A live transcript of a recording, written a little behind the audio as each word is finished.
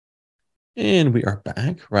And we are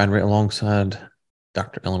back, riding right alongside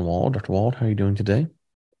Dr. Ellen Wald. Dr. Wald, how are you doing today?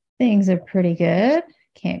 Things are pretty good.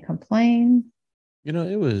 Can't complain.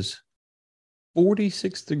 It was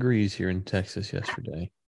 46 degrees here in Texas yesterday.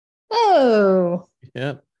 Oh,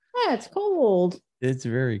 Yep, that's cold. it's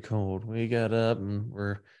very cold. We got up and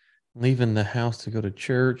we're leaving the house to go to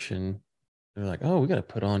church, and they're like, "Oh, we got to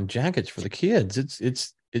put on jackets for the kids."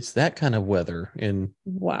 It's that kind of weather in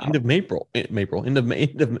end of Wow. April, end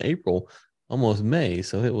of April, almost May.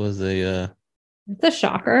 So it was It's a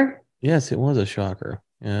shocker. yes, it was a shocker.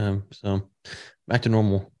 So back to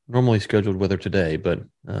normally scheduled weather today, but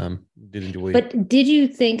did enjoy. But did you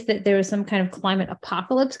think that there was some kind of climate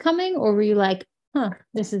apocalypse coming, or were you like,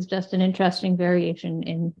 this is just an interesting variation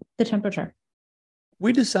in the temperature?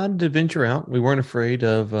 We decided to venture out. We weren't afraid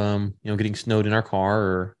of getting snowed in our car,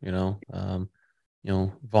 or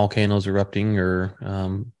volcanoes erupting,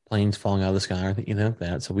 or planes falling out of the sky, or anything like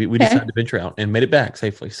that. So we decided Okay. to venture out and made it back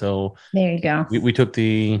safely. So There you go. we took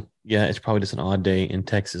the yeah. It's probably just an odd day in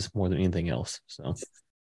Texas more than anything else. So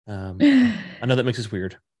I know that makes us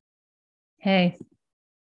weird. Hey,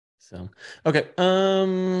 So okay,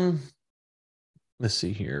 let's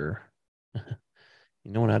see here.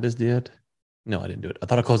 You know what I just did? No, I didn't do it. I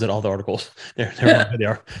thought I closed out all the articles. There they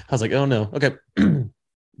are. I was like, oh no. Okay.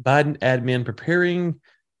 Biden admin preparing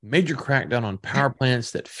major crackdown on power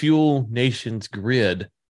plants that fuel nation's grid.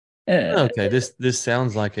 uh, Okay, this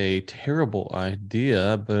sounds like a terrible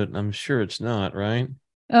idea, but I'm sure it's not, right?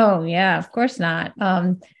 oh yeah, of course not.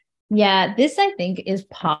 Yeah, this I think is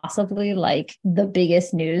possibly like the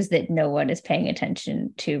biggest news that no one is paying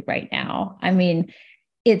attention to right now. I mean,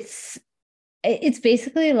 it's it's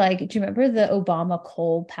basically like, do you remember the Obama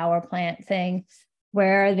coal power plant thing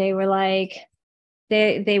where they were like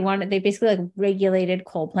they basically like regulated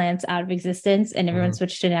coal plants out of existence and everyone Mhm.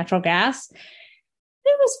 switched to natural gas.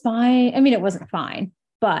 It was fine. I mean, it wasn't fine,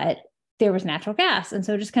 but there was natural gas. And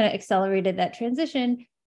so it just kind of accelerated that transition.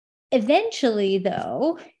 Eventually,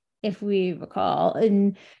 though, if we recall,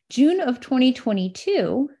 in June of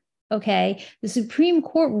 2022, okay, the Supreme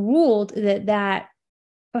Court ruled that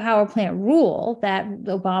power plant rule, that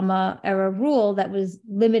Obama era rule that was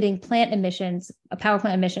limiting plant emissions, power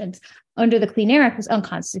plant emissions under the Clean Air Act was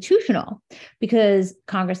unconstitutional because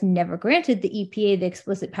Congress never granted the EPA the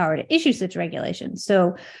explicit power to issue such regulations.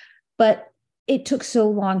 So, but it took so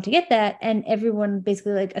long to get that, and everyone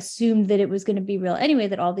basically like assumed that it was going to be real anyway,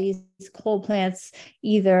 that all these coal plants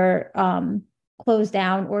either closed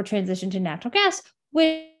down or transitioned to natural gas,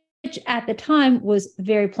 which at the time was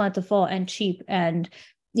very plentiful and cheap and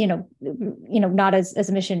not as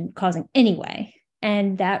emission causing anyway.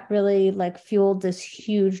 And that really like fueled this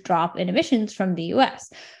huge drop in emissions from the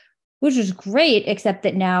US, which is great, except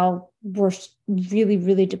that now we're really,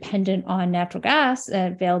 really dependent on natural gas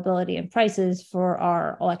availability and prices for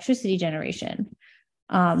our electricity generation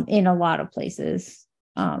in a lot of places.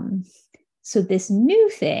 So this new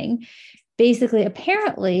thing, basically,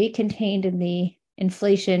 apparently contained in the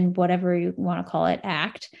Inflation, whatever you want to call it,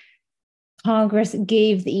 Act, Congress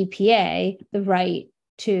gave the EPA the right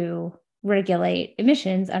to regulate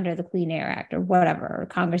emissions under the Clean Air Act or whatever.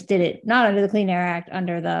 Congress did it not under the Clean Air Act,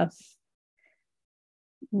 under the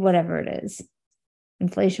whatever it is,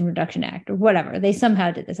 Inflation Reduction Act or whatever. They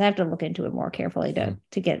somehow did this. I have to look into it more carefully Mhm.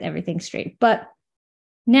 to get everything straight. But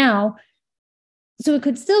now, so it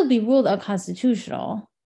could still be ruled unconstitutional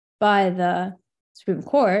by the Supreme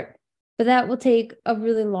Court, but that will take a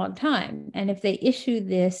really long time. And if they issue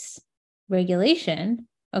this regulation,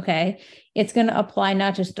 okay, it's going to apply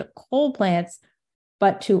not just to coal plants,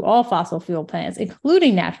 but to all fossil fuel plants,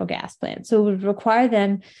 including natural gas plants. So it would require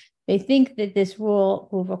them, they think that this rule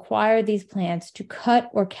will require these plants to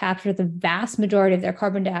cut or capture the vast majority of their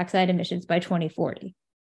carbon dioxide emissions by 2040.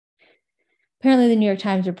 Apparently, the New York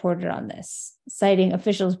Times reported on this, citing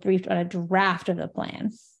officials briefed on a draft of the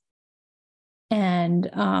plan. And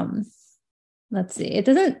let's see, it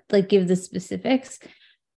doesn't like give the specifics,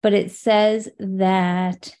 but it says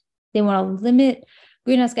that they want to limit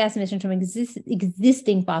greenhouse gas emissions from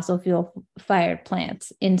existing fossil fuel fired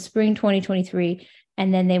plants in spring 2023.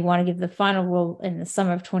 And then they want to give the final rule in the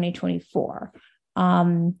summer of 2024.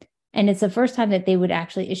 And it's the first time that they would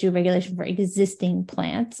actually issue regulation for existing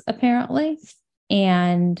plants, apparently.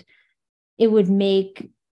 And it would make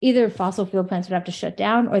either fossil fuel plants would have to shut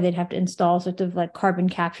down or they'd have to install sort of like carbon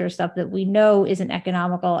capture stuff that we know isn't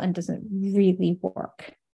economical and doesn't really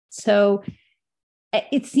work. So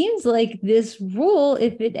it seems like this rule,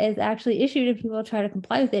 if it is actually issued and people try to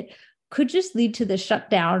comply with it, could just lead to the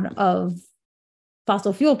shutdown of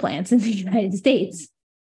fossil fuel plants in the United States,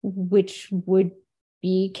 which would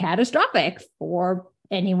be catastrophic for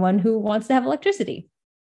anyone who wants to have electricity.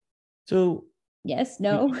 So yes,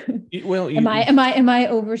 no. Am I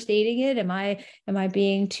overstating it? Am I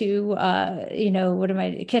being too what am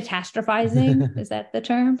I catastrophizing? Is that the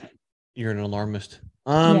term? You're an alarmist.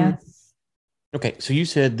 Yeah. Okay, so you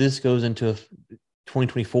said this goes into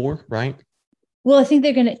 2024, right? Well, I think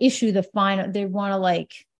they're going to issue the final. They want to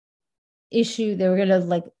they were going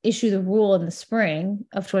to issue the rule in the spring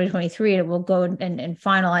of 2023, and it will go and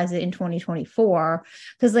finalize it in 2024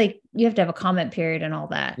 because you have to have a comment period and all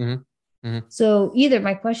that. Mm-hmm. Mm-hmm. So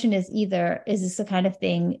my question is is this the kind of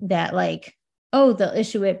thing that they'll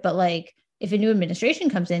issue it, but if a new administration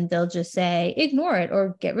comes in, they'll just say ignore it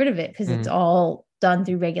or get rid of it because it's all done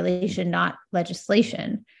through regulation, not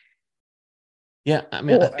legislation. Yeah, I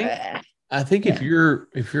mean, I think if you're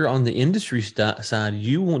on the industry side,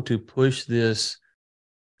 you want to push this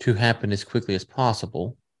to happen as quickly as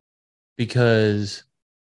possible, because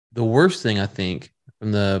the worst thing I think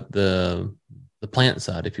from the plant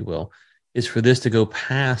side, if you will, is for this to go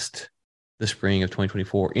past the spring of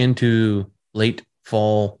 2024 into late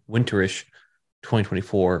fall, winterish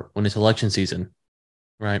 2024 when it's election season,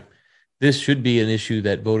 right? This should be an issue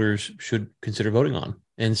that voters should consider voting on,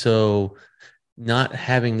 and so not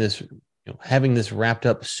having this wrapped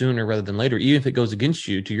up sooner rather than later, even if it goes against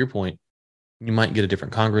you, to your point, you might get a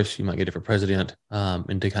different Congress, you might get a different president,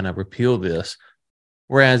 and to kind of repeal this.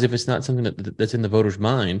 Whereas if it's not something that's in the voters'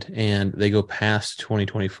 mind and they go past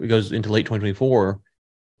 2020, it goes into late 2024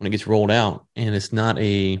 when it gets rolled out and it's not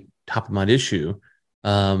a top of mind issue,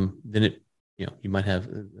 then you might have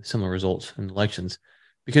similar results in elections.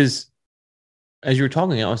 Because as you were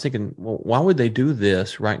talking, I was thinking, well, why would they do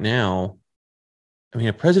this right now? I mean,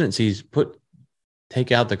 a presidency's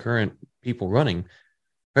take out the current people running.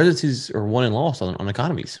 Presidencies are won and lost on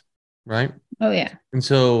economies, right? Oh, yeah. And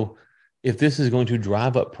so if this is going to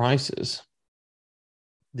drive up prices,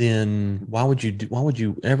 then why would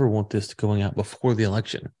you ever want this going out before the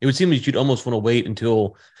election? It would seem that you'd almost want to wait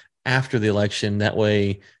until after the election. That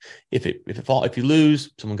way, if you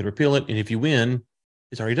lose, someone could repeal it, and if you win,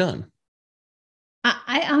 it's already done.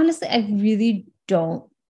 I honestly, I really don't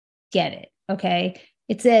get it. Okay.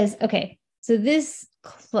 It says, so this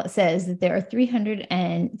says that there are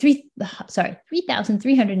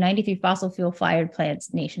 3,393 fossil fuel fired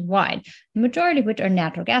plants nationwide, the majority of which are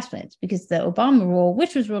natural gas plants, because the Obama rule,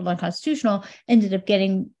 which was ruled unconstitutional, ended up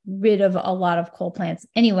getting rid of a lot of coal plants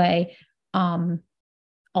anyway,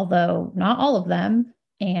 although not all of them.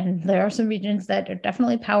 And there are some regions that are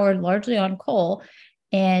definitely powered largely on coal.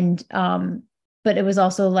 And but it was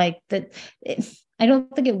also I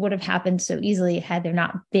don't think it would have happened so easily had there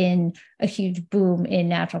not been a huge boom in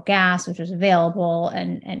natural gas, which was available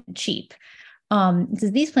and cheap. It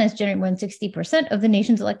says these plants generate more than 60% of the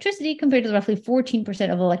nation's electricity compared to the roughly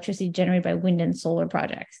 14% of electricity generated by wind and solar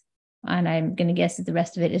projects. And I'm going to guess that the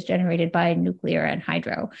rest of it is generated by nuclear and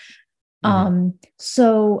hydro. Mm-hmm.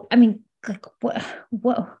 So, I mean,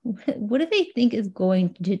 what do they think is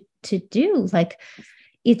going to do?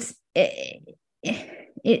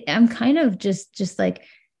 I'm kind of just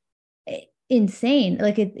insane.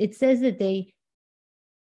 It says that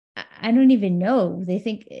I don't even know. They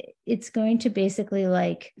think it's going to basically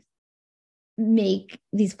make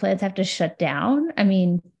these plants have to shut down. I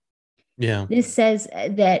mean, yeah, this says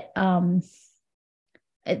that,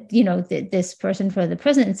 this person for the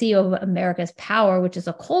president and CEO of America's Power, which is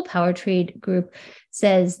a coal power trade group,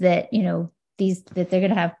 says that, that they're going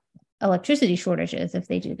to have electricity shortages if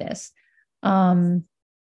they do this.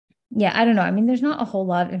 Yeah, I don't know. I mean, there's not a whole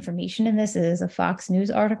lot of information in this. It is a Fox News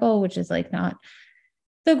article, which is not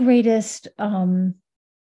the greatest, in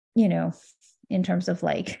terms of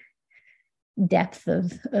depth of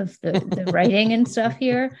the writing and stuff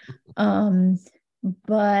here.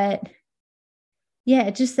 But yeah,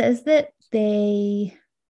 it just says that it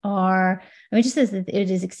just says that it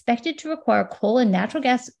is expected to require coal and natural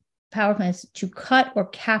gas power plants to cut or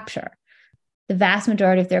capture the vast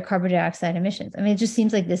majority of their carbon dioxide emissions. I mean, it just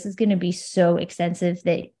seems like this is going to be so extensive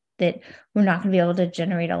that we're not going to be able to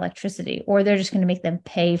generate electricity, or they're just going to make them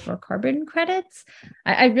pay for carbon credits.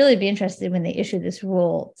 I'd really be interested when they issue this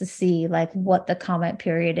rule to see what the comment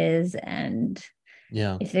period is and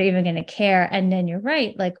if they're even going to care. And then you're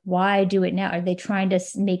right, why do it now? Are they trying to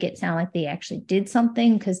make it sound like they actually did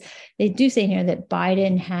something? Because they do say here that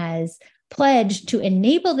Biden has pledged to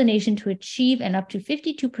enable the nation to achieve an up to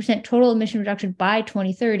 52% total emission reduction by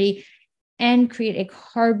 2030 and create a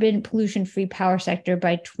carbon pollution-free power sector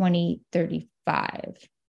by 2035.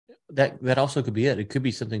 That also could be it. It could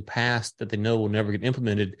be something passed that they know will never get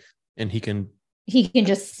implemented, and he can he can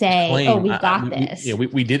just say, "Oh, claim. we've got this."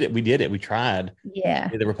 We did it. We did it. We tried. Yeah.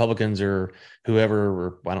 The Republicans or whoever,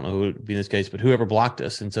 or I don't know who it would be in this case, but whoever blocked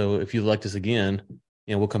us. And so if you elect us again,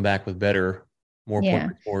 we'll come back with better, more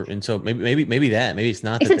important Yeah. report. And so maybe it's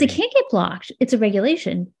not that Except they they. can't get blocked. It's a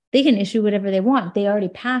regulation. They can issue whatever they want. They already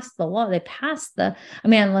passed the law. They passed I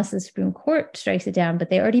mean, unless the Supreme Court strikes it down, but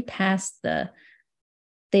they already passed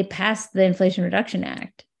they passed the Inflation Reduction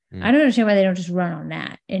Act. I don't understand why they don't just run on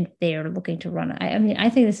that if they are looking to run. I mean, I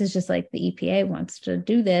think this is just like the EPA wants to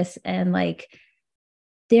do this. And like,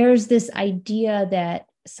 there's this idea that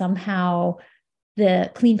somehow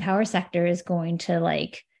the clean power sector is going to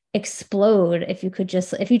like explode if you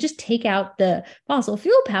just take out the fossil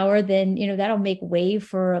fuel power, then that'll make way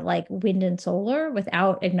for like wind and solar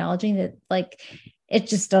without acknowledging that like it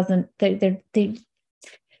just doesn't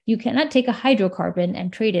you cannot take a hydrocarbon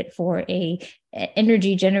and trade it for a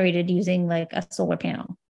energy generated using like a solar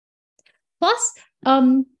panel. Plus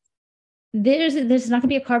there's not going to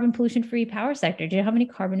be a carbon pollution free power sector. Do you know how many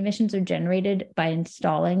carbon emissions are generated by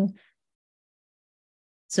installing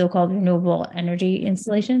so-called renewable energy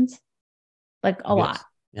installations? Like a lot.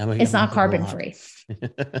 Yeah, it's not carbon free.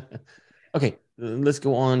 Okay, let's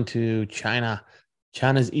go on to China.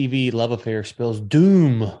 China's EV love affair spells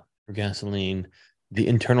doom for gasoline. The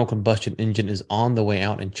internal combustion engine is on the way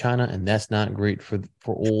out in China, and that's not great for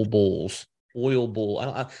oil bulls. Oil bull.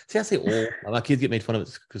 I say oil. My kids get made fun of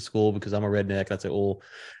it at school because I'm a redneck. I say oil.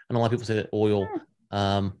 I know a lot of people say that oil.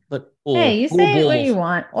 But oil. Hey, you say bulls. What you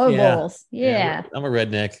want. Oil bulls. Yeah. I'm a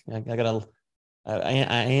redneck. I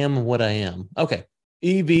am what I am. Okay.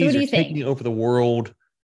 EVs are taking over the world.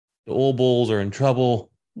 The oil bulls are in trouble.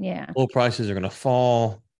 Yeah. Oil prices are going to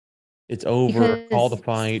fall. It's over. Call the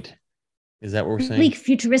fight. Is that what we're saying? Like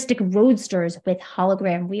futuristic roadsters with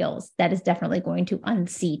hologram wheels. That is definitely going to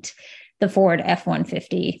unseat the Ford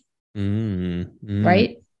F-150.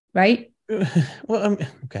 Right? Well,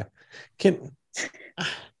 okay.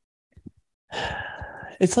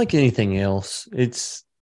 It's like anything else.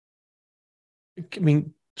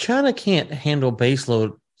 China can't handle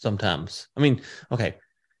baseload sometimes. Okay,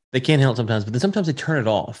 they can handle it sometimes, but then sometimes they turn it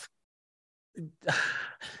off.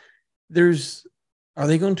 Are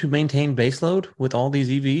they going to maintain baseload with all these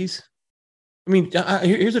EVs?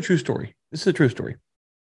 Here's a true story. This is a true story.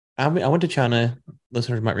 I went to China.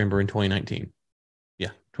 Listeners might remember in 2019.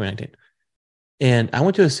 Yeah, 2019. And I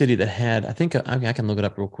went to a city that had, I think, I can look it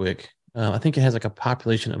up real quick. I think it has like a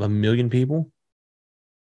population of 1 million people.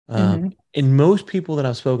 And most people that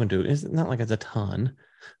I've spoken to, it's not like it's a ton,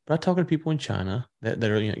 but I talk to people in China that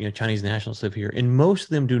are Chinese nationals live here, and most of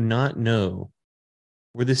them do not know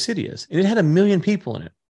where the city is. And it had 1 million people in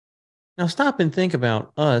it. Now stop and think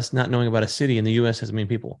about us not knowing about a city in the US has 1 million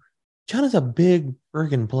people. China's a big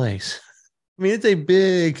friggin' place. It's a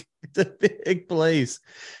big place.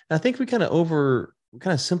 And I think we kind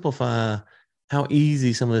of simplify how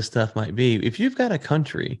easy some of this stuff might be. If you've got a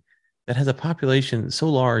country that has a population so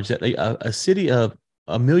large that a city of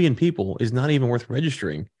 1 million people is not even worth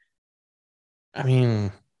registering,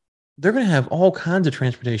 they're going to have all kinds of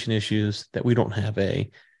transportation issues that we don't have, A.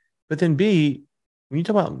 But then B, when you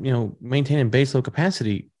talk about, maintaining baseload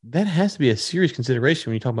capacity, that has to be a serious consideration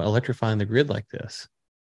when you talk about electrifying the grid like this.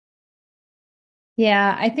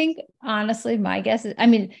 Yeah, I think honestly, my guess is,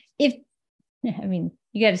 you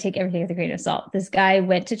got to take everything with a grain of salt. This guy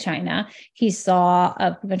went to China. He saw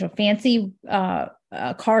a bunch of fancy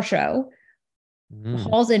car show,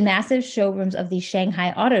 hauls in massive showrooms of the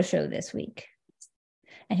Shanghai Auto Show this week.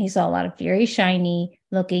 And he saw a lot of very shiny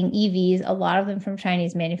looking EVs, a lot of them from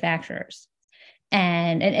Chinese manufacturers.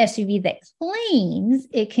 And an SUV that claims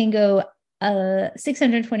it can go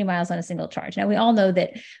 620 miles on a single charge. Now, we all know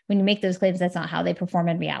that when you make those claims, that's not how they perform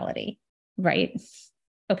in reality, right?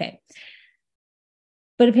 Okay.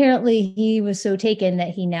 But apparently he was so taken that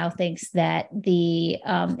he now thinks that the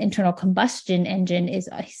internal combustion engine he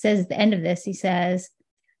says at the end of this, he says,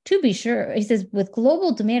 to be sure, he says, with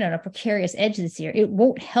global demand on a precarious edge this year, it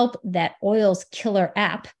won't help that oil's killer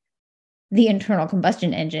app, the internal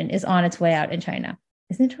combustion engine, is on its way out in China.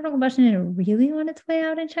 Is the internal combustion engine really on its way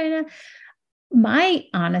out in China? My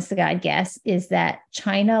honest to God guess is that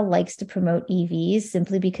China likes to promote EVs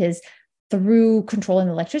simply because through controlling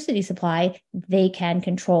the electricity supply, they can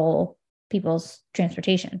control people's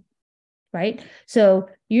transportation, right? So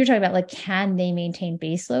you're talking about can they maintain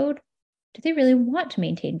baseload? Do they really want to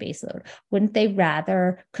maintain baseload? Wouldn't they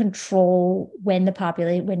rather control when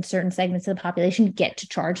certain segments of the population get to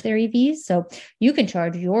charge their EVs? So you can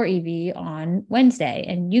charge your EV on Wednesday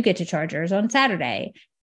and you get to charge yours on Saturday.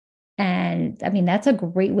 And that's a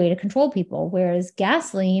great way to control people. Whereas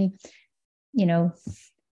gasoline,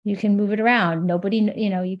 You can move it around. Nobody,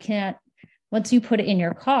 you can't, once you put it in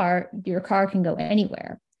your car can go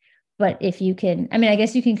anywhere. But if you can, I mean, I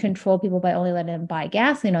guess you can control people by only letting them buy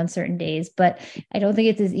gasoline on certain days, but I don't think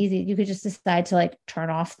it's as easy. You could just decide to like turn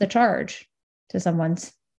off the charge to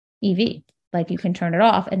someone's EV. Like you can turn it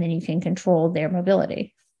off and then you can control their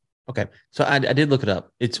mobility. Okay, so I did look it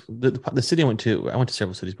up. It's the city I went to. I went to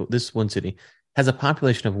several cities, but this one city has a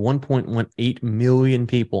population of 1.18 million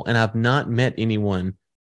people, and I've not met anyone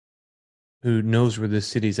who knows where this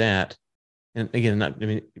city's at. And again, I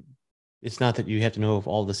mean, it's not that you have to know of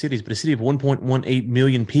all the cities, but a city of 1.18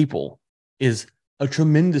 million people is a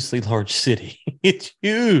tremendously large city. It's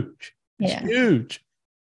huge. It's Yeah. huge.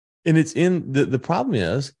 And it's in the problem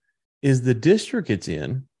is the district it's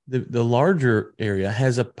in, the larger area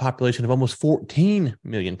has a population of almost 14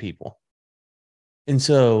 million people. And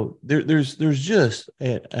so there's just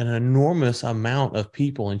an enormous amount of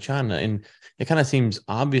people in China. And it kind of seems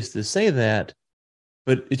obvious to say that,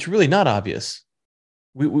 but it's really not obvious.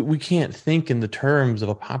 We can't think in the terms of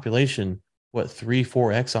a population, what,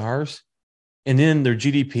 3-4x ours, and then their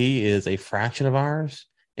GDP is a fraction of ours.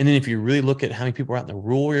 And then if you really look at how many people are out in the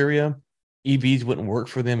rural area, EVs wouldn't work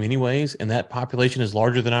for them anyways, and that population is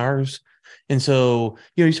larger than ours. And so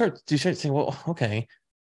you start saying, well, okay,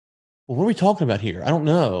 well, what are we talking about here? I don't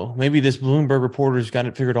know. Maybe this Bloomberg reporter's got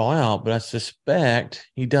it figured all out, but I suspect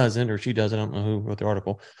he doesn't or she doesn't. I don't know who wrote the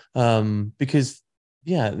article. Because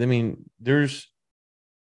yeah, I mean, there's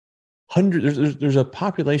there's a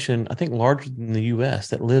population, I think, larger than the US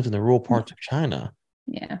that lives in the rural parts of China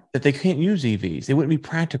Yeah. that they can't use EVs. They wouldn't be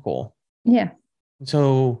practical. Yeah. And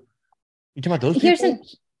so you talking about those Here's people?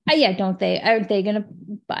 yeah, don't they? Aren't they gonna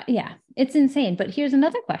buy? Yeah, it's insane. But here's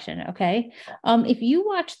another question. Okay. If you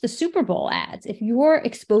watch the Super Bowl ads, if your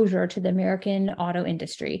exposure to the American auto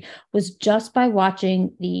industry was just by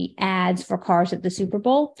watching the ads for cars at the Super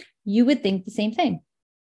Bowl, you would think the same thing.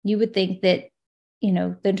 You would think that,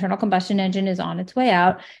 the internal combustion engine is on its way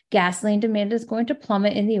out. Gasoline demand is going to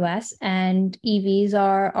plummet in the US, and EVs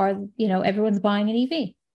are everyone's buying an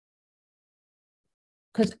EV.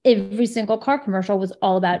 Because every single car commercial was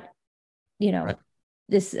all about, Right.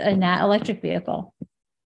 this and that electric vehicle.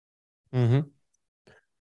 Mm-hmm.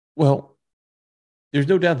 Well, there's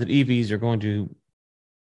no doubt that EVs are going to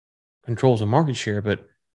control some market share, but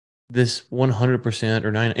this 100%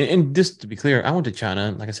 or 9, and just to be clear, I went to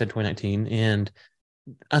China, like I said, 2019, and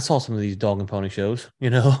I saw some of these dog and pony shows. I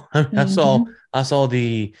saw Mm-hmm. I saw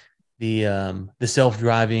the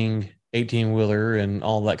self-driving 18-wheeler and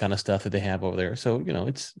all that kind of stuff that they have over there. So,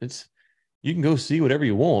 it's you can go see whatever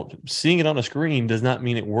you want. Seeing it on a screen does not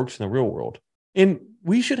mean it works in the real world. And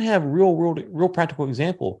we should have real practical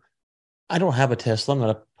example. I don't have a Tesla. I'm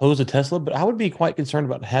not opposed to Tesla, but I would be quite concerned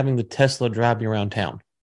about having the Tesla drive me around town.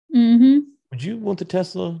 Mm-hmm. Would you want the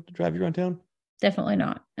Tesla to drive you around town? Definitely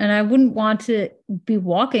not. And I wouldn't want to be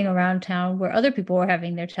walking around town where other people are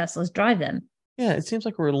having their Teslas drive them. Yeah, it seems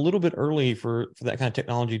like we're a little bit early for that kind of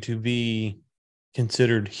technology to be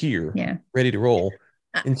considered here, Yeah. ready to roll.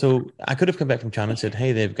 And so I could have come back from China and said,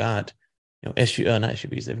 "Hey, they've got not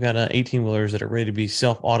SUVs, they've got 18-wheelers that are ready to be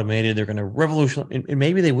self-automated. They're going to revolutionize, and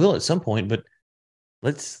maybe they will at some point. But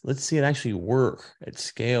let's see it actually work at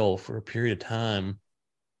scale for a period of time."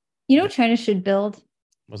 You know what China should build?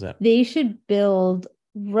 What's that? They should build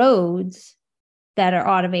roads that are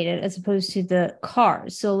automated as opposed to the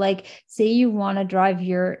cars. So like say you want to drive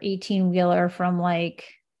your 18 wheeler from like,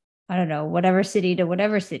 I don't know, whatever city to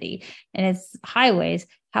whatever city, and it's highways.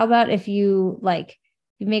 How about if you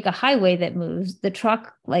make a highway that moves, the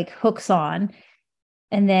truck like hooks on,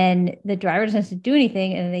 and then the driver doesn't have to do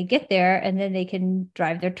anything, and then they get there and then they can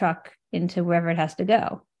drive their truck into wherever it has to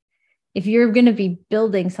go. If you're going to be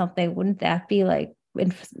building something, wouldn't that be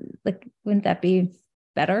wouldn't that be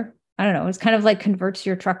better? I don't know. It's kind of like converts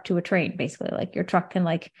your truck to a train, basically. Like your truck can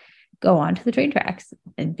like go onto the train tracks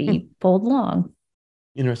and be pulled along.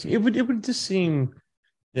 Interesting. It would just seem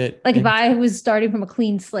that Like if I was starting from a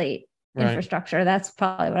clean slate right. infrastructure, that's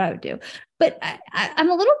probably what I would do. But I'm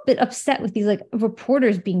a little bit upset with these like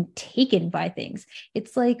reporters being taken by things.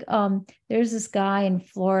 It's like there's this guy in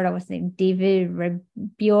Florida, what's his name, David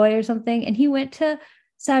Rebioy or something, and he went to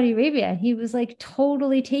Saudi Arabia and he was like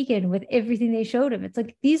totally taken with everything they showed him. It's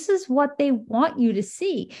like this is what they want you to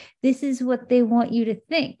see. This is what they want you to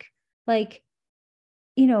think. Like,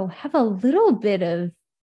 have a little bit of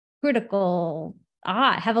critical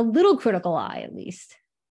eye, have a little critical eye at least.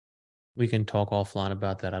 We can talk offline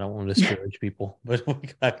about that. I don't want to discourage people, but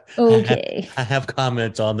Okay. I have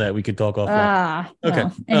comments on that. We can talk offline. Okay.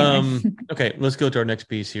 Well, anyway. Okay. Let's go to our next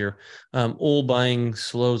piece here. Oil buying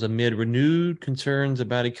slows amid renewed concerns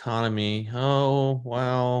about economy. Oh,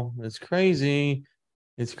 wow. It's crazy.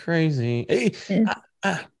 It's crazy. Hey,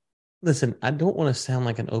 I, listen, I don't want to sound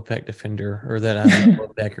like an OPEC defender or that I love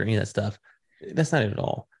OPEC or any of that stuff. That's not it at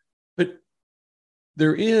all. But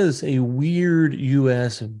there is a weird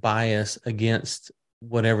U.S. bias against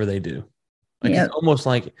whatever they do. Like it's Yep. almost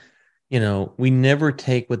like, we never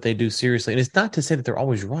take what they do seriously. And it's not to say that they're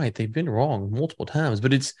always right. They've been wrong multiple times,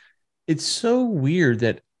 but it's so weird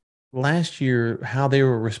that last year how they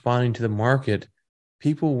were responding to the market,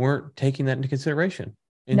 people weren't taking that into consideration.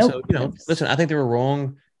 And so, Nope. listen, I think they were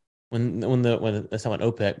wrong when that's not what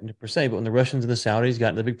OPEC per se, but when the Russians and the Saudis got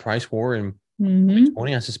in the big price war in Mm-hmm.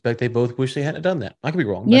 2020, I suspect they both wish they hadn't done that. I could be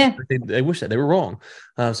wrong, but I Yeah. suspect they wish that they were wrong.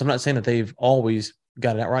 So I'm not saying that they've always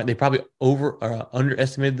got it out right. They probably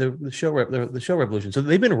underestimated the show revolution. So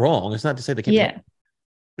they've been wrong. It's not to say they can't be wrong, Yeah.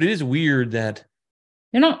 but it is weird that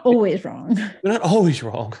They're not always wrong. they're not always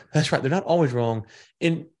wrong. That's right. They're not always wrong.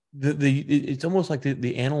 And it's almost like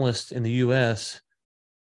the analysts in the U.S.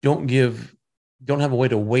 don't have a way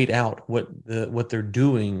to wait out what they're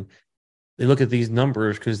doing. They look at these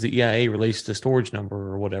numbers because the EIA released the storage number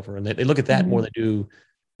or whatever, and they look at that more Mhm. than they do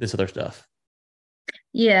this other stuff.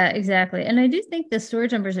 Yeah, exactly. And I do think the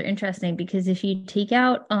storage numbers are interesting because if you take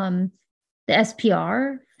out the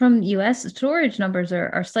SPR from US, storage numbers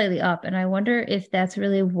are slightly up. And I wonder if that's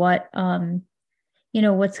really what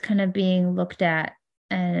what's kind of being looked at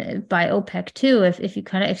by OPEC too. If you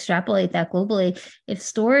kind of extrapolate that globally, if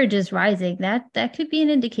storage is rising, that could be an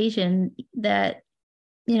indication that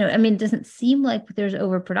I mean, it doesn't seem like there's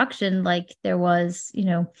overproduction like there was,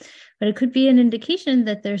 but it could be an indication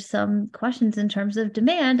that there's some questions in terms of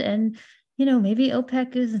demand. And, maybe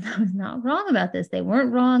OPEC is not wrong about this. They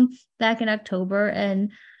weren't wrong back in October.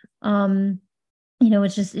 And,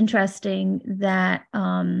 it's just interesting that,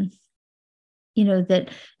 that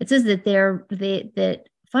it says that that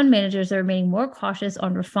fund managers are remaining more cautious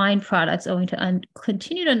on refined products owing to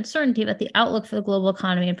continued uncertainty about the outlook for the global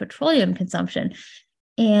economy and petroleum consumption.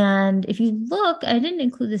 And if you look, I didn't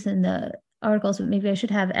include this in the articles, but maybe I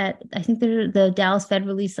should have I think the Dallas Fed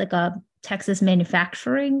released like a Texas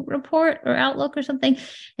manufacturing report or outlook or something.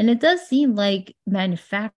 And it does seem like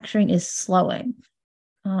manufacturing is slowing.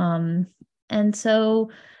 And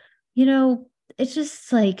so, it's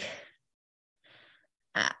just like,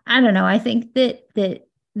 I don't know. I think that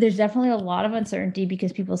there's definitely a lot of uncertainty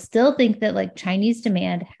because people still think that like Chinese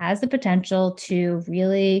demand has the potential to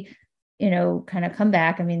really kind of come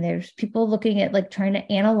back. I mean, there's people looking at like trying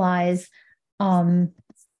to analyze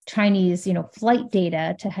Chinese, flight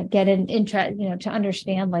data to get an interest, to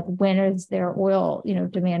understand like when is their oil,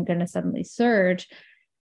 demand going to suddenly surge.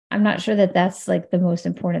 I'm not sure that that's like the most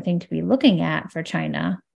important thing to be looking at for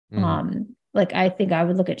China. Mm-hmm. Like I think I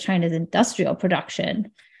would look at China's industrial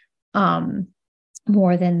production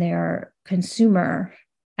more than their consumer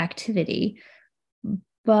activity.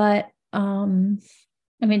 But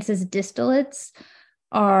I mean, it says distillates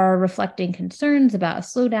are reflecting concerns about a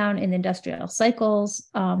slowdown in industrial cycles.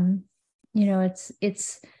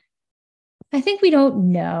 It's I think we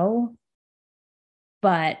don't know,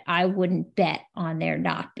 but I wouldn't bet on there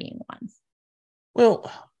not being one.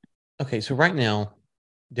 Well, okay, so right now,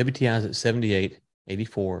 WTI is at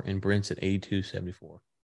 78.84 and Brent's at 82.74.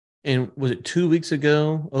 And was it 2 weeks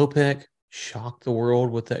ago, OPEC shocked the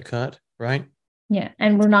world with that cut, right? Yeah,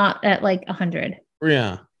 and we're not at like 100.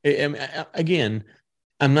 Yeah. Again,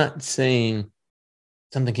 I'm not saying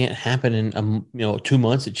something can't happen in 2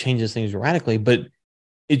 months. It changes things radically, but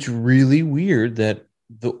it's really weird that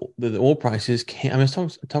the oil prices can't. I was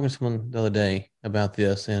talking to someone the other day about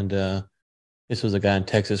this, and this was a guy in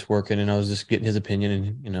Texas working, and I was just getting his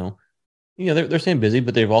opinion, and they're staying busy,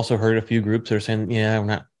 but they've also heard a few groups that are saying, yeah, we're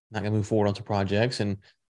not going to move forward on some projects, and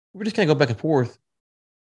we're just kind of go back and forth.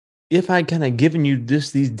 If I'd kind of given you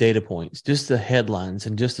these data points, just the headlines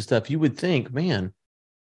and just the stuff, you would think, man,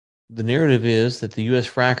 the narrative is that the U.S.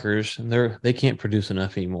 frackers they can't produce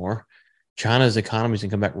enough anymore. China's economy can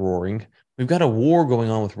come back roaring. We've got a war going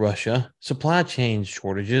on with Russia, supply chain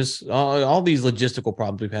shortages, all these logistical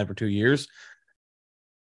problems we've had for 2 years,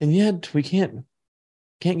 and yet we can't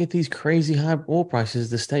get these crazy high oil prices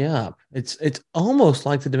to stay up. It's almost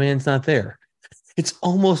like the demand's not there. It's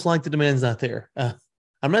almost like the demand's not there.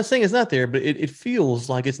 I'm not saying it's not there, but it feels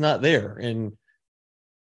like it's not there, and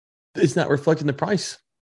it's not reflecting the price.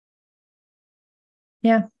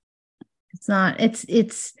 Yeah, it's not. It's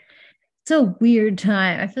it's a weird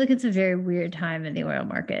time. I feel like it's a very weird time in the oil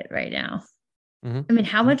market right now. I mean,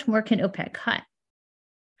 how Mm-hmm. much more can OPEC cut?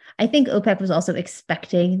 I think OPEC was also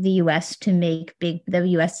expecting the US to make big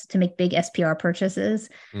SPR purchases.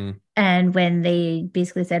 Mm-hmm. And when they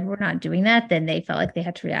basically said we're not doing that, then they felt like they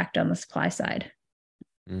had to react on the supply side.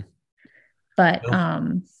 But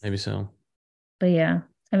Well, maybe so. but yeah,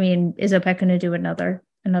 I mean, is OPEC going to do another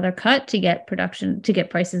cut to get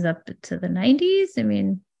prices up to the 90s? I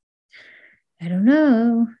mean, I don't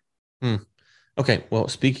know. Hmm. Okay. Well,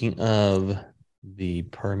 speaking of the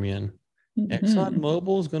Permian, Mhm.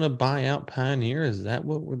 ExxonMobil is going to buy out Pioneer. Is that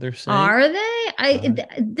what they're saying? Are they? Uh,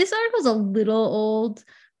 This article's a little old,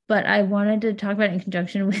 but I wanted to talk about it in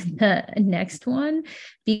conjunction with the next one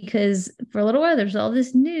because for a little while there's all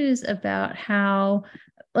this news about how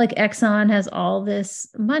like Exxon has all this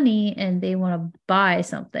money and they want to buy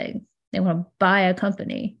something. They want to buy a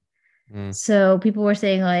company. mm. So people were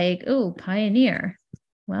saying like, "Oh, Pioneer."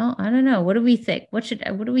 Well, I don't know. What do we think? What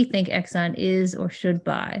do we think Exxon is or should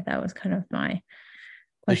buy? That was kind of my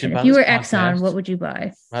They should question. If buy you this were Exxon, what podcast. would you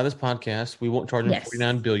buy? Buy this podcast. We won't charge them Yes.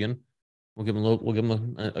 49 billion. We'll give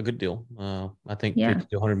them a good deal. I think Yeah. 50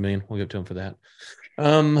 to 100 million. We'll give it to them for that.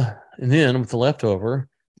 Um, and then with the leftover,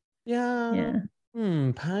 yeah,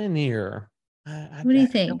 Yeah. Pioneer. What do you I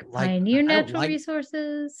don't think? like. Pioneer Natural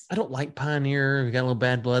Resources? I don't like Pioneer. We got a little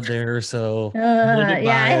bad blood there, so I'm a little bit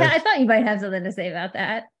Yeah, I biased. thought you might have something to say about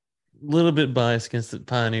that. A little bit biased against the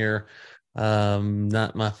Pioneer.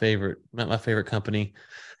 Not my favorite. Not my favorite company.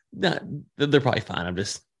 Not. They're probably fine. I'm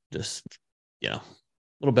just a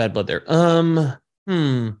little bad blood there.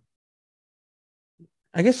 Hmm.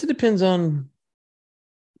 I guess it depends on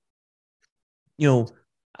you know.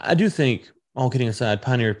 I do think, all kidding aside,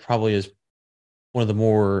 Pioneer probably is one of the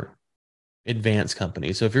more advanced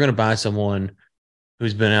companies. So if you're going to buy someone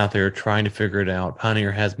who's been out there trying to figure it out,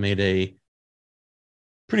 Pioneer has made a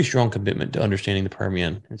pretty strong commitment to understanding the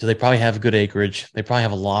Permian. And so they probably have good acreage. They probably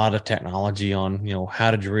have a lot of technology on, how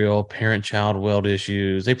to drill, parent-child weld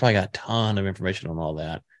issues. They probably got a ton of information on all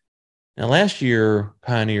that. Now, last year,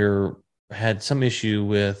 Pioneer had some issue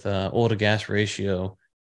with oil to gas ratio,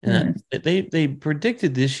 and Hmm. they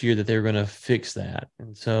predicted this year that they were going to fix that.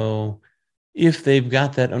 And so, if they've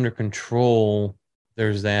got that under control,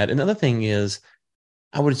 there's that. Another thing is,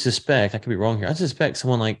 I would suspect, I could be wrong here. I suspect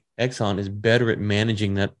someone like Exxon is better at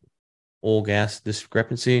managing that oil gas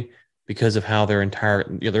discrepancy because of how their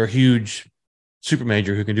they're a huge super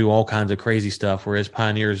major who can do all kinds of crazy stuff, whereas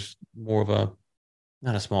Pioneer's more of a,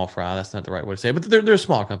 not a small fry, that's not the right way to say it, but they're a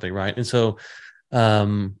small company, right? And so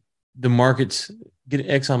um, the markets,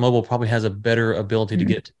 ExxonMobil probably has a better ability to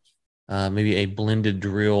get maybe a blended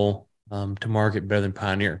drill to market better than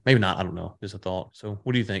Pioneer. Maybe not. I don't know. Just a thought. So,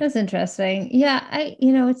 what do you think? That's interesting. Yeah,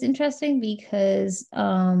 it's interesting because I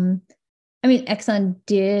mean Exxon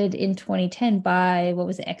did in 2010 buy what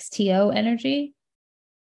was it, XTO Energy.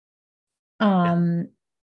 Yeah. Um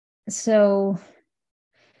so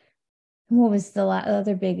what was the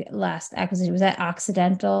other big last acquisition? Was that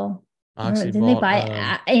Occidental? Oxy Didn't they bought.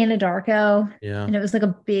 buy Anadarko? Yeah. And it was like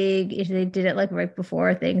a big issue. They did it like right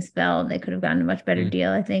before things fell, and they could have gotten a much better Mm-hmm.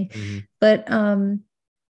 deal, I think. Mm-hmm. But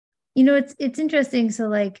it's interesting. So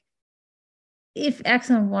like, if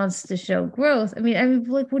Exxon wants to show growth, I mean,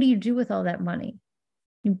 like, what do you do with all that money?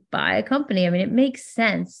 You buy a company. I mean, it makes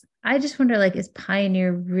sense. I just wonder, like, is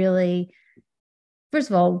Pioneer really? First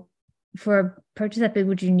of all, for a purchase that big,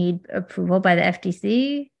 would you need approval by the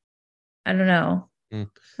FTC? I don't know.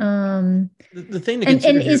 Um, The thing to and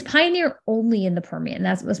consider is here, Pioneer only in the Permian?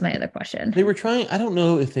 That was my other question. they were trying. I don't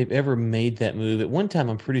know if they've ever made that move. At one time,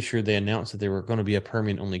 I'm pretty sure they announced that they were going to be a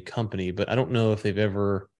Permian only company, but I don't know if they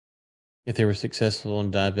were successful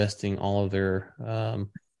in divesting all of their other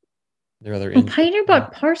Oh, interests. Pioneer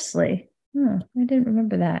bought Parsley. Oh, I didn't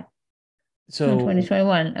remember that. Oh, in So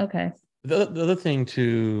 2021. Okay. the other thing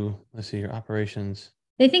to, let's see your operations.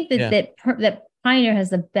 They think that Yeah. that Pioneer has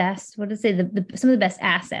the best, what to say, some of the best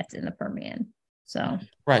assets in the Permian. So,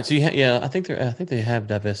 Right. So yeah, I think they have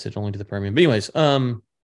divested only to the Permian. But anyways,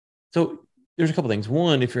 so there's a couple things.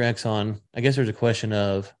 One, if you're Exxon, I guess there's a question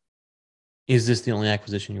of, is this the only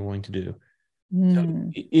acquisition you're going to do? So hmm.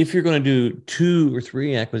 if you're going to do two or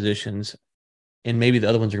three acquisitions, and maybe the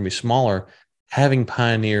other ones are going to be smaller, having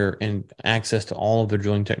Pioneer and access to all of their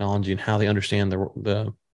drilling technology and how they understand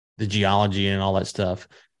the geology and all that stuff,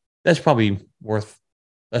 that's probably worth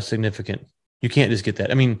a significant. You can't just get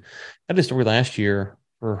that. I mean, I did a story last year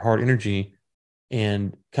for Hard Energy,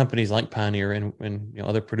 and companies like Pioneer and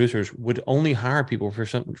other producers would only hire people for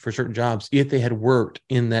certain jobs if they had worked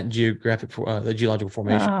in that the geological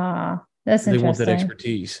formation. Ah. That's They want that interesting.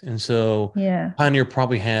 expertise. And so Yeah. Pioneer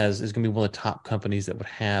probably is going to be one of the top companies that would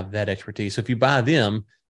have that expertise. So if you buy them,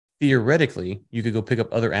 theoretically, you could go pick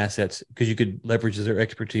up other assets because you could leverage their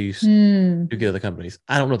expertise Hmm. to get other companies.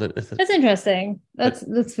 I don't know that, That's interesting. but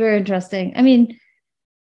That's very interesting. I mean,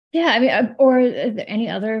 yeah, I mean, or are there any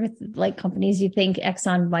other like companies you think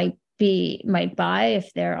Exxon might buy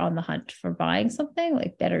if they're on the hunt for buying something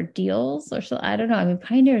like better deals or so? I don't know. I mean,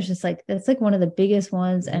 Pioneer is just like that's like one of the biggest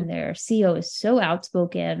ones, mhm, and their CEO is so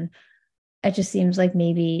outspoken. It just seems like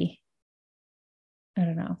maybe I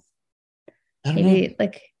don't know. I don't know. Maybe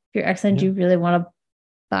like if you're Exxon, do Yeah. you really want to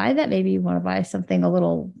buy that? Maybe you want to buy something a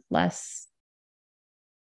little less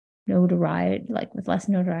notoriety, like with less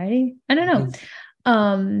notoriety. I don't know. Mhm.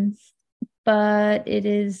 Um, but it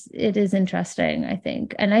is interesting, I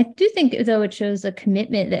think. And I do think though it shows a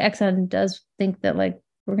commitment that Exxon does think that like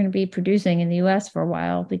we're going to be producing in the US for a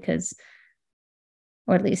while because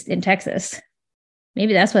or at least in Texas.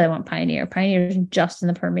 Maybe that's why they want Pioneer. Pioneer is just in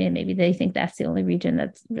the Permian. Maybe they think that's the only region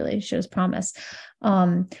that really shows promise.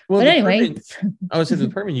 Well, But the anyway, Permian, I would say the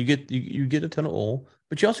Permian, you get a ton of oil,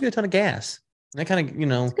 but you also get a ton of gas. And that kind of,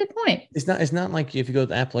 it's a good point. it's not like if you go to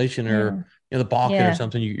the Appalachian or Yeah. the Bakken or Yeah.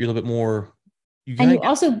 something, you're a little bit more. You And gotta you get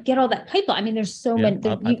also get all that pipeline. I mean, there's so yeah, many.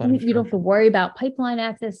 There, pipeline you don't have to infrastructure, worry about pipeline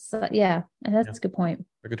access. So, yeah, and yeah, that's a good point.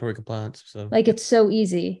 regulatory compliance. So Like yeah, it's so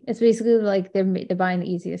easy. It's basically like they're buying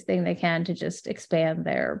the easiest thing they can to just expand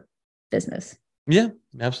their business. yeah,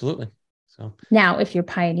 absolutely. So Now, if you're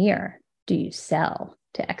Pioneer, do you sell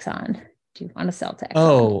to Exxon? Do you want to sell to Exxon?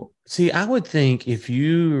 oh, see, I would think if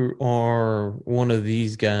you are one of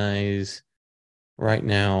these guys right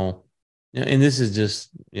now, and this is just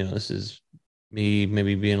this is me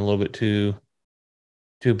maybe being a little bit too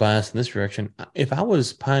biased in this direction. If I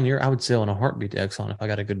was Pioneer, I would sell in a heartbeat to Exxon if I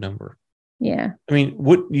got a good number. Yeah. I mean,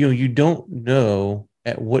 what you don't know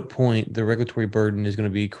at what point the regulatory burden is going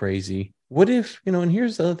to be crazy. What if, and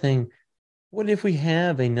here's the other thing, what if we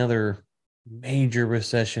have another major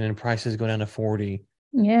recession and prices go down to 40?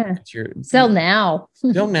 Yeah. It's your Sell now.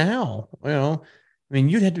 Sell now. I mean,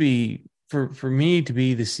 you'd have to be for me to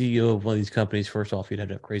be the CEO of one of these companies, first off, you'd have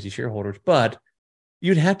to have crazy shareholders, but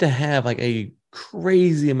you'd have to have like a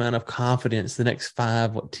crazy amount of confidence the next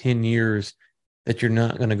 10 years that you're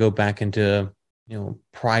not going to go back into,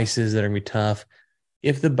 prices that are going to be tough.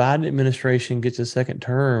 If the Biden administration gets a second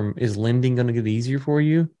term, is lending going to get easier for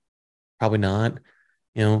you? Probably not.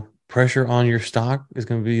 Pressure on your stock is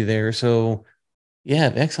going to be there. So, yeah,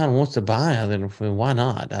 if Exxon wants to buy, then why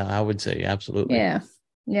not? I would say absolutely. Yeah.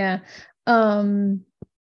 Yeah. Um,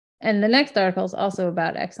 and the next article is also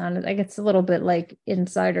about Exxon. Like it's a little bit like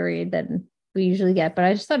insidery than we usually get, but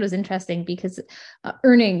I just thought it was interesting because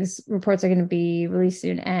earnings reports are going to be released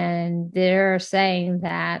soon, and they're saying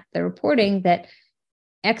that they're reporting that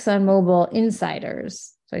ExxonMobil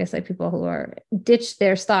insiders, so I guess like people who are ditched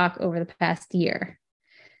their stock over the past year.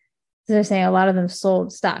 So they're saying a lot of them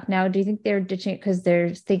sold stock. Now, do you think they're ditching it because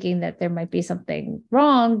they're thinking that there might be something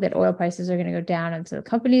wrong, that oil prices are going to go down and so the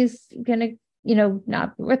company's going to,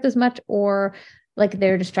 not be worth as much, or like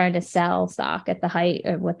they're just trying to sell stock at the height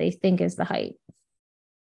of what they think is the height?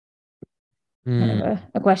 Kind of Hmm.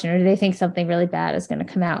 a question. Or do they think something really bad is going to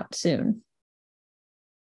come out soon?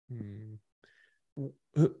 Hmm.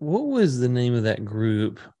 What was the name of that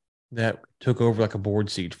group that took over like a board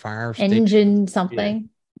seat? Fire Station? Engine Yeah. something.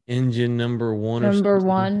 Engine number one or Number something?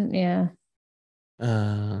 one. Yeah.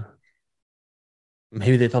 Uh,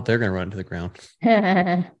 maybe they thought they're going to run to the ground.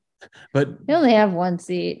 They But only have one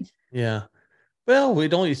seat. yeah, well,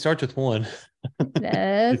 it only starts with one.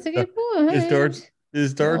 That's It, a good it starts point. it It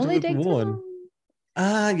starts only with takes one.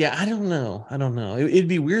 one. Yeah, I don't know. I don't know. It'd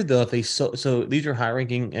be weird though if they so these are high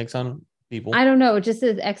ranking Exxon I people. don't know. It just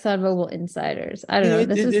says ExxonMobil insiders. I don't Yeah, know. it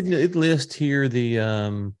This it, is it, it lists here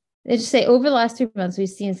the they just say over the last 2 months, we've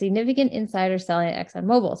seen significant insider selling at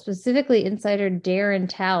ExxonMobil, specifically insider Darren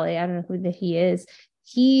Talley. I don't know who he is.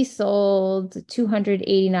 He sold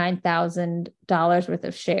 $289,000 worth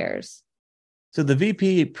of shares. so the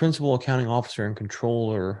VP, principal accounting officer and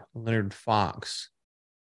controller Leonard Fox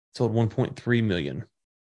sold 1.3 million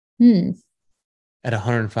Hmm. at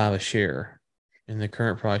 105 a share, and the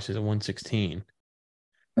current price is at 116.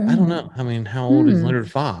 I don't know. Mm. I mean, how old is Hmm.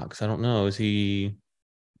 Leonard Fox? I don't know. Is he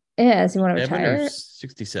Yeah. Does he want to 7 or retire?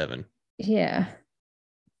 67? Yeah.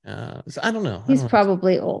 So I don't know. I He's don't know.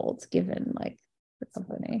 probably old given like the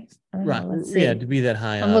company. I don't Right. know. Let's Yeah, see. to be that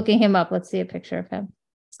high I'm up. looking him up. Let's see a picture of him.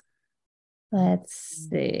 Let's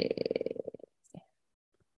see.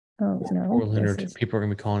 Oh Poor no, this Leonard. is People are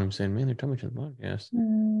gonna be calling him saying, "Man, they're telling me to the podcast."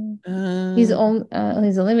 mm, Uh, he's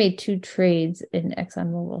only made two trades in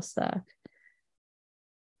ExxonMobil stock.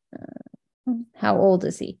 How old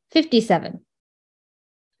is he? 57,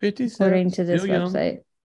 57, according to this still young. website.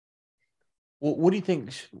 Well, what do you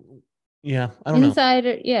think? Yeah, I don't know.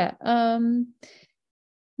 Insider, yeah.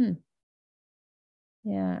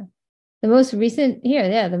 Yeah. The most recent here,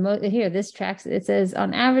 yeah, this tracks, it says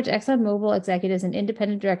on average, ExxonMobil executives and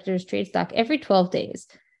independent directors trade stock every 12 days.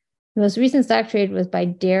 The most recent stock trade was by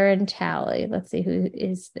Darren Talley. Let's see, who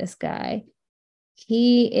is this guy?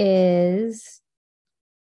 He is,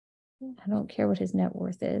 I don't care what his net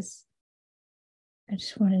worth is. I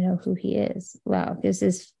just want to know who he is. Wow, here's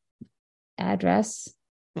his address.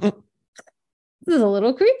 This is a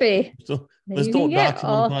little creepy. So let's don't dox him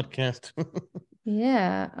on the podcast.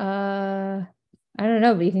 Yeah. I don't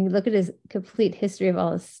know, but you can look at his complete history of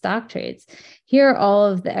all his stock trades. Here are all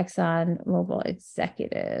of the Exxon Mobil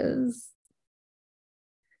executives.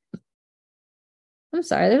 I'm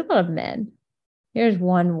sorry, there's a lot of men. Here's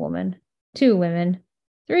one woman, 2 women,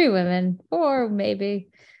 3 women, 4 maybe.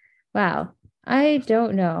 Wow. I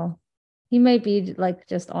don't know. He might be like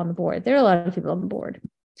just on the board. There are a lot of people on the board.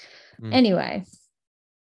 Anyway,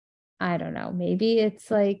 I don't know. Maybe it's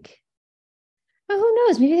like, oh, who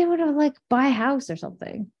knows? Maybe they want to like buy a house or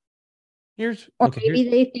something. Maybe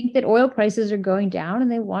they think that oil prices are going down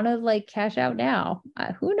and they want to like cash out now.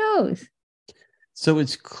 Who knows? So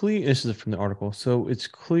it's clear. This is from the article. So it's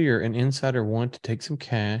clear an insider wanted to take some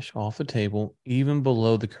cash off the table, even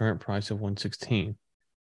below the current price of 116.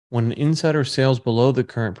 When an insider sells below the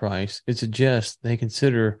current price, it suggests they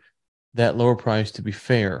consider that lower price to be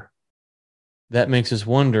fair. That makes us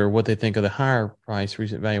wonder what they think of the higher price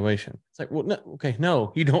recent valuation. It's like, well,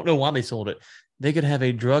 no, you don't know why they sold it. They could have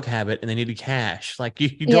a drug habit and they needed cash. Like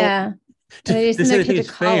you don't. Yeah. To say that it's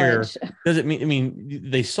fair doesn't mean. I mean,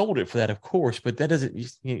 they sold it for that, of course, but that doesn't.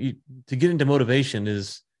 To get into motivation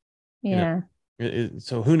is. Yeah.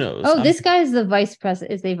 So who knows? Oh, this guy is the vice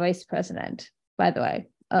president. Is the vice president, by the way,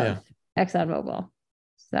 of ExxonMobil.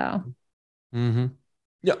 So. Mm-hmm.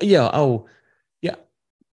 Yeah. Oh, yeah.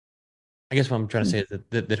 I guess what I'm trying to say is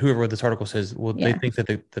that whoever wrote this article says, well, they think that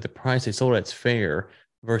the price they sold at's fair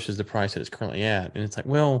versus the price that it's currently at, and it's like,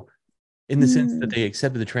 well, in the sense that they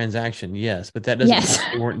accepted the transaction, yes, but that doesn't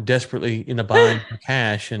mean they weren't desperately in a bind for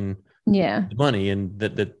cash and the money, and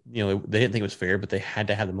that they didn't think it was fair, but they had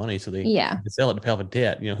to have the money, so they had to sell it to pay off a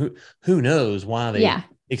debt. Who knows why they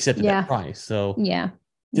accepted that price? So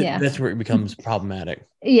that's where it becomes problematic.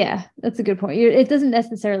 Yeah, that's a good point. It doesn't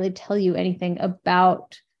necessarily tell you anything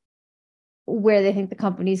about where they think the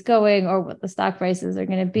company's going or what the stock prices are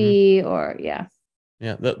going to be, or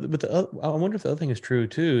but I wonder if the other thing is true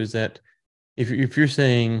too, is that if you're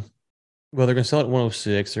saying, well, they're going to sell it at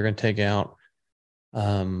 106, they're going to take out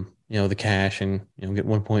the cash and get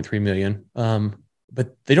 1.3 million,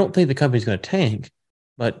 but they don't think the company's going to tank,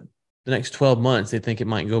 but the next 12 months they think it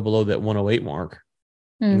might go below that 108 mark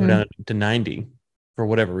and go down to 90 for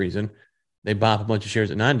whatever reason. They buy up a bunch of shares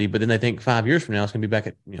at 90, but then they think 5 years from now it's going to be back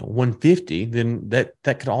at 150. Then that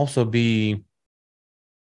could also be.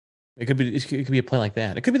 It could be a play like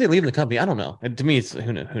that. It could be they leave the company. I don't know. And to me, it's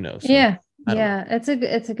who knows. So,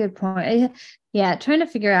 it's a good point. Trying to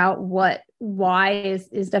figure out why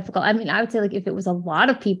is difficult. I mean, I would say like if it was a lot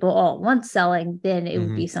of people all at once selling, then it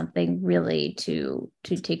would be something really to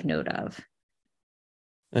take note of.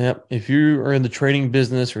 Yep. If you are in the trading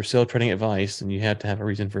business or sell trading advice, then you have to have a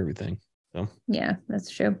reason for everything. So yeah, that's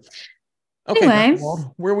true. Okay, anyway,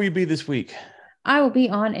 where will you be this week? I will be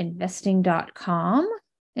on investing.com,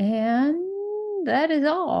 and that is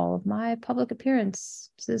all of my public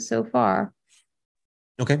appearances so far.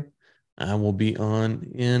 Okay. I will be on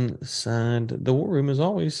Inside the War Room as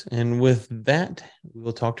always. And with that, we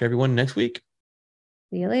will talk to everyone next week.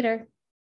 See you later.